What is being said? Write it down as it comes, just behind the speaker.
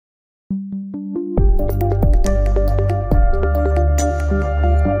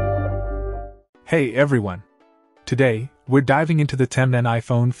Hey everyone! Today, we're diving into the Temdan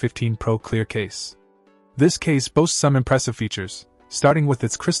iPhone 15 Pro Clear case. This case boasts some impressive features, starting with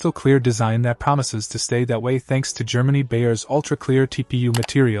its crystal clear design that promises to stay that way thanks to Germany Bayer's ultra-clear TPU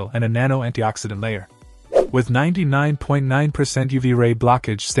material and a nano antioxidant layer. With 99.9% UV ray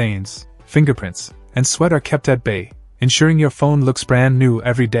blockage, stains, fingerprints, and sweat are kept at bay, ensuring your phone looks brand new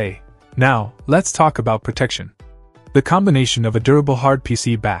every day. Now, let's talk about protection. The combination of a durable hard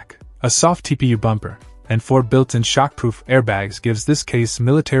PC back, a soft TPU bumper, and 4 built-in shockproof airbags gives this case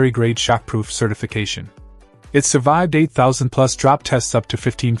military-grade shockproof certification. It survived 8,000-plus drop tests up to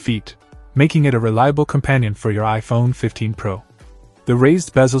 15 feet, making it a reliable companion for your iPhone 15 Pro. The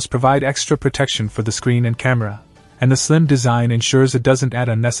raised bezels provide extra protection for the screen and camera, and the slim design ensures it doesn't add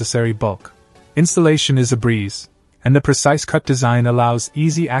unnecessary bulk. Installation is a breeze, and the precise cut design allows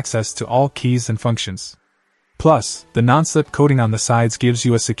easy access to all keys and functions. Plus, the non-slip coating on the sides gives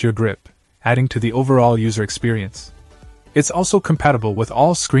you a secure grip, adding to the overall user experience. It's also compatible with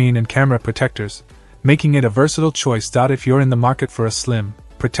all screen and camera protectors, making it a versatile choice. If you're in the market for a slim,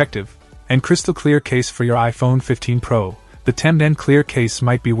 protective, and crystal clear case for your iPhone 15 Pro, the Temdan Clear case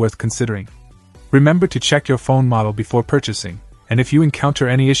might be worth considering. Remember to check your phone model before purchasing, and if you encounter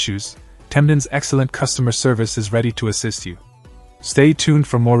any issues, Temdan's excellent customer service is ready to assist you. Stay tuned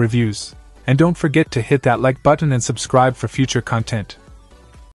for more reviews. And don't forget to hit that like button and subscribe for future content.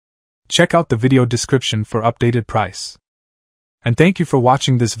 Check out the video description for updated price. And thank you for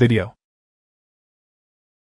watching this video.